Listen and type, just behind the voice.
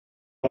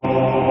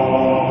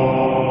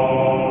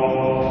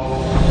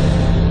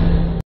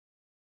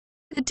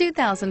The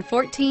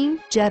 2014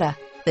 Jetta.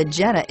 The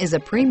Jetta is a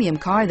premium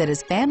car that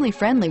is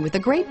family-friendly with a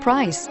great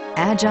price,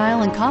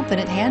 agile and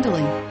confident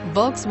handling.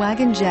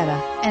 Volkswagen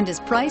Jetta, and is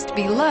priced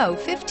below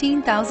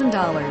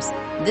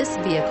 $15,000. This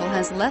vehicle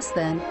has less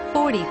than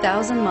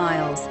 40,000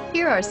 miles.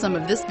 Here are some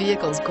of this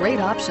vehicle's great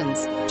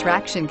options: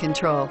 traction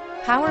control,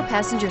 power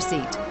passenger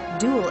seat,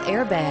 dual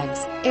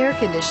airbags, air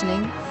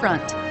conditioning,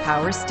 front,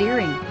 power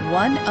steering,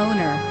 one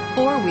owner,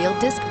 four-wheel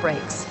disc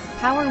brakes,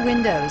 power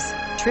windows,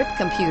 trip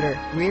computer,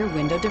 rear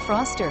window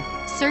defroster.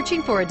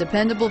 Searching for a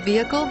dependable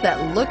vehicle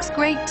that looks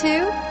great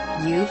too?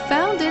 You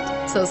found it,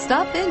 so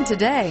stop in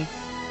today.